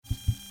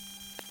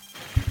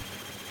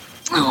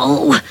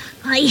Oh,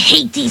 I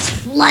hate these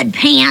flood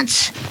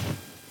pants.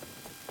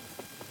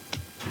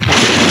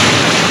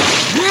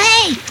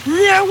 Hey,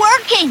 they're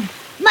working.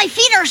 My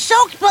feet are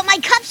soaked, but my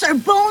cups are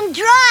bone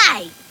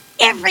dry.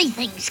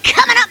 Everything's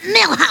coming up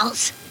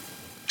Millhouse.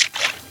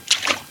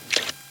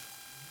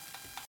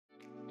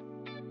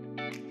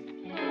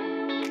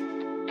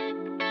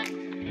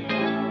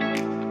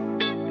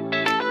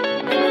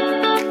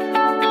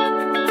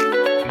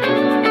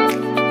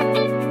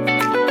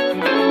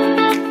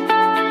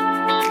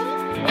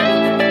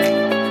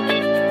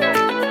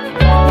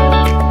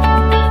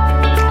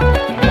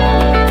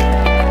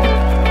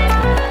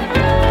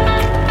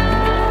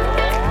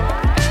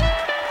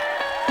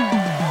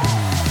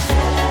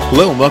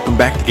 Hello and welcome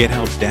back to Get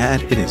Help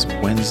Dad. It is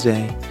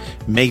Wednesday,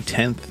 May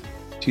 10th,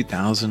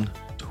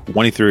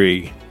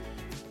 2023.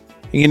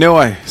 And you know,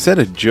 I said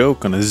a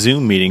joke on a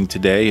Zoom meeting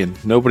today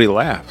and nobody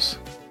laughs.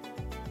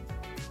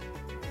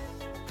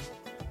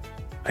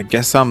 I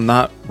guess I'm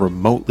not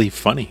remotely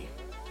funny.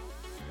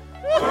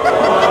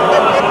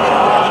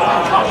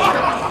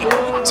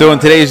 So in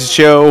today's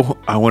show,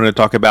 I want to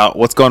talk about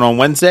what's going on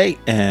Wednesday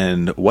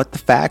and what the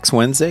facts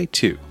Wednesday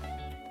too.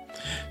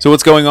 So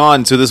what's going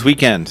on? So this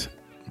weekend,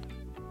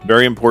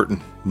 very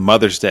important,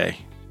 Mother's Day,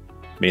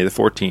 May the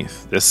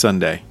 14th, this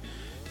Sunday.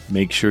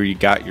 Make sure you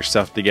got your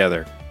stuff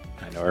together.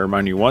 I know I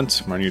remind you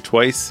once, remind you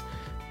twice.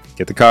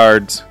 Get the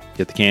cards,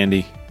 get the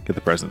candy, get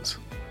the presents.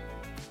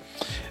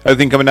 Other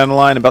thing coming down the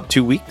line in about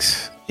 2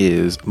 weeks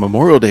is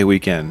Memorial Day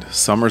weekend.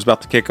 Summer's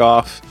about to kick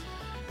off.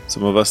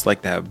 Some of us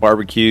like to have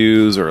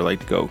barbecues or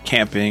like to go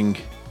camping.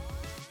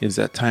 It's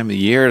that time of the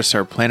year to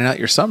start planning out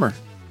your summer.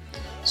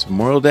 So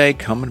Memorial Day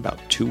coming in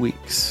about 2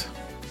 weeks.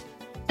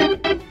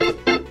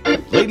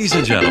 Ladies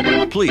and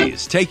gentlemen,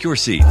 please take your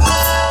seats.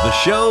 The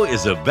show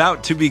is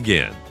about to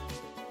begin.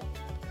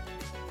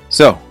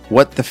 So,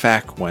 what the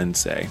fact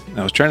Wednesday?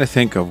 I was trying to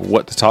think of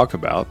what to talk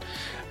about,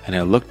 and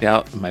I looked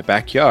out in my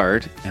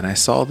backyard, and I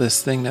saw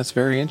this thing that's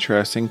very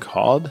interesting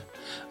called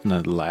an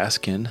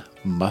Alaskan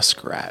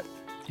muskrat.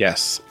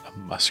 Yes, a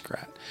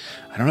muskrat.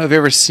 I don't know if you've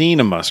ever seen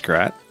a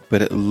muskrat,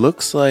 but it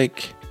looks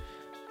like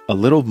a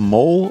little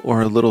mole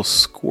or a little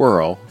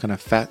squirrel, kind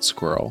of fat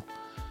squirrel,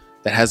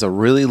 that has a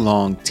really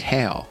long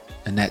tail.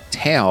 And that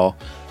tail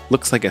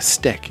looks like a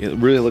stick. It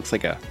really looks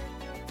like a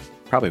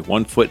probably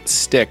 1 foot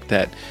stick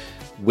that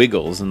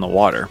wiggles in the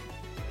water.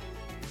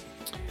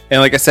 And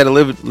like I said, I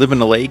live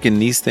in a lake,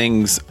 and these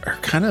things are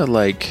kind of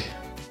like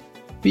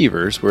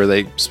beavers, where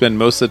they spend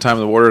most of the time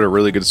in the water. They're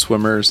really good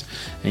swimmers,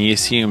 and you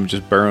see them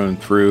just burrowing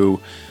through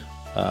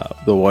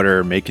the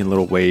water, making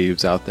little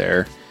waves out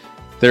there.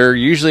 They're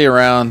usually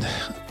around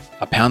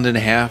 1.5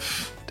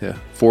 pounds to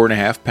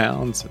 4.5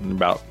 pounds, and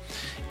about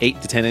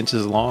 8 to 10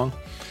 inches long.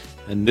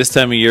 And this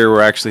time of year,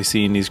 we're actually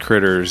seeing these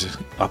critters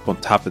up on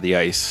top of the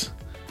ice,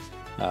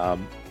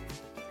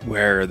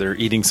 where they're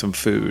eating some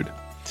food.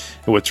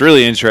 And what's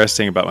really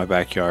interesting about my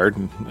backyard,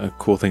 and a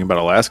cool thing about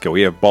Alaska,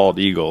 we have bald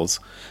eagles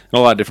and a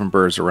lot of different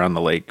birds around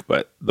the lake.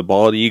 But the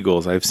bald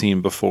eagles I've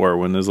seen before,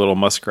 when those little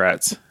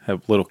muskrats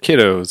have little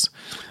kiddos,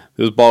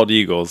 those bald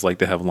eagles like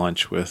to have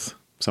lunch with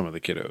some of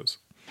the kiddos.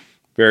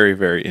 Very,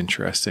 very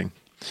interesting.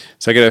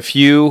 So I got a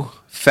few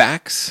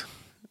facts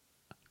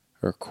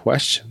or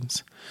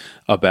questions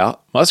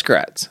about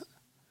muskrats.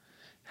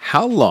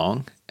 How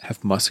long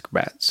have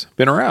muskrats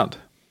been around?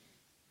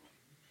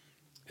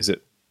 Is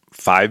it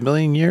 5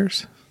 million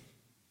years?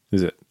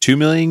 Is it 2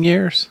 million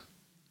years?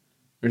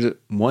 Or is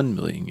it 1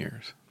 million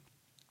years?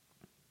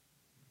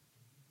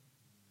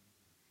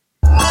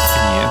 And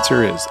the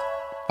answer is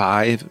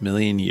 5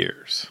 million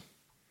years.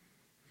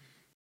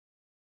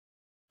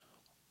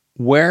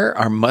 Where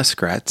are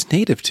muskrats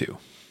native to?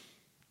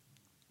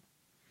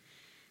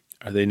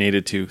 Are they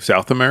native to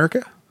South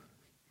America?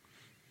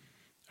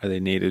 Are they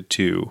native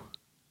to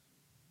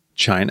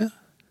China?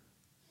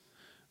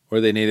 Or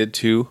are they native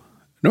to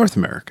North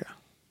America?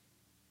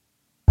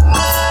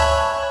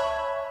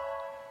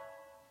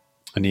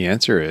 And the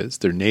answer is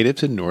they're native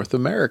to North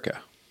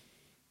America.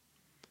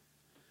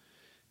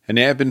 And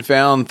they have been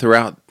found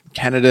throughout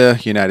Canada,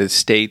 United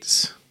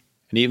States,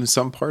 and even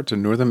some parts of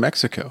northern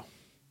Mexico.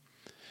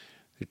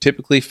 They're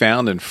typically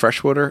found in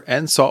freshwater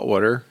and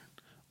saltwater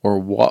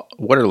or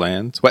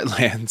wetlands,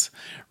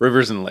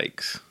 rivers, and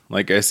lakes.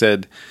 Like I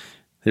said,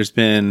 there's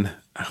been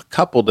a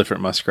couple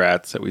different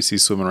muskrats that we see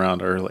swimming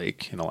around our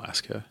lake in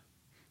Alaska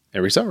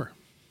every summer.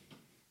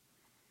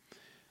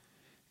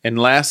 And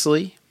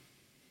lastly,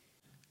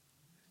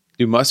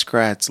 do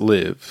muskrats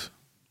live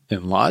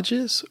in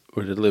lodges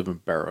or do they live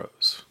in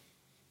burrows?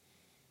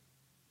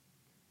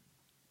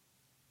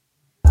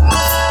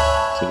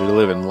 So do they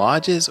live in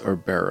lodges or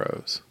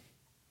burrows?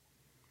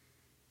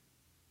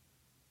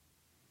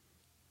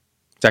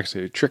 It's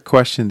actually a trick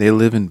question. They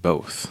live in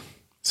both.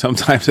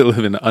 Sometimes they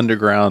live in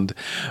underground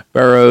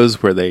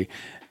burrows where they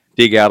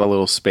dig out a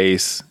little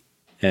space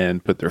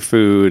and put their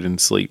food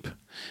and sleep.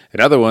 And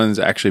other ones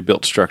actually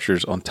built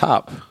structures on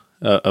top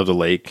of the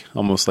lake,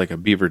 almost like a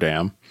beaver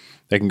dam.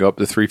 They can go up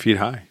to 3 feet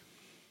high.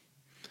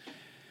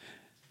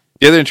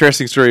 The other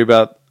interesting story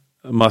about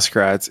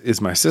muskrats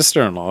is my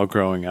sister-in-law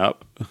growing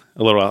up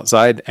a little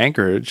outside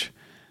Anchorage.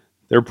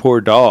 Their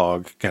poor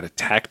dog got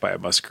attacked by a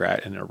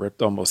muskrat and it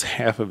ripped almost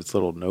half of its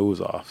little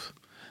nose off.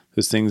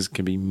 Those things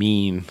can be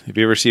mean. If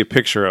you ever see a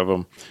picture of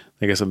them,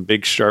 they got some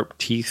big sharp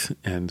teeth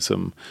and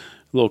some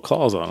little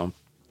claws on them.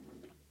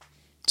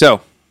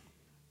 So,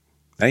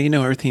 now you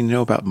know everything you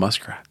know about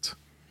muskrats.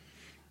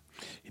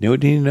 You know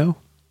what you need to know?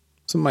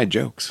 Some of my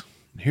jokes.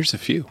 Here's a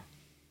few.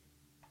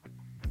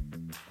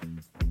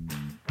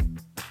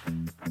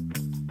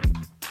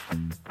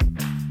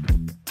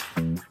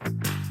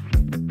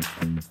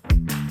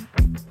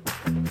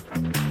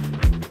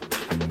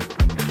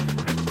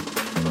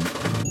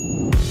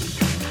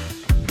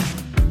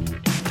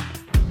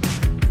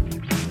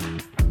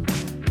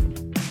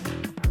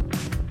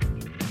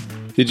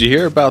 Did you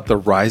hear about the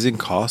rising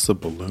cost of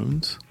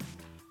balloons?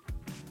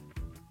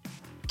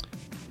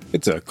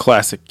 It's a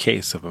classic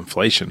case of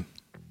inflation.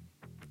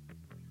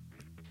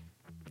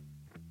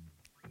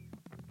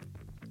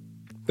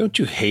 Don't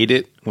you hate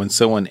it when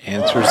someone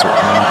answers their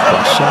own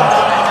questions?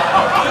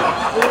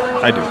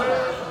 I do.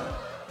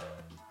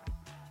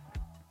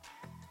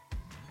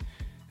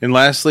 And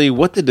lastly,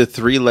 what did the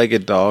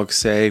three-legged dog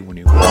say when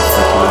he walked into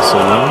the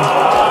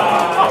saloon?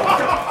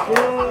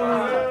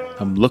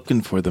 I'm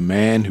looking for the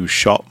man who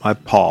shot my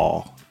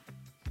paw.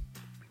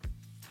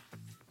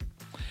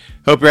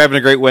 Hope you're having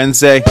a great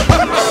Wednesday.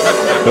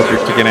 Hope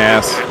you're kicking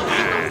ass.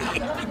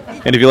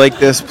 And if you like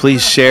this,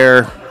 please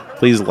share,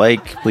 please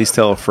like, please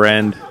tell a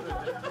friend.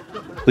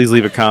 Please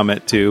leave a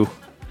comment too.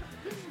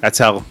 That's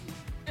how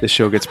this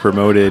show gets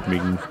promoted. We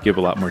can give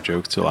a lot more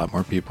jokes to a lot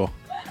more people.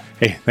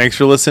 Hey, thanks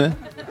for listening.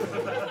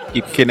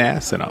 Keep kicking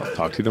ass, and I'll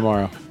talk to you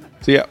tomorrow.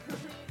 See ya.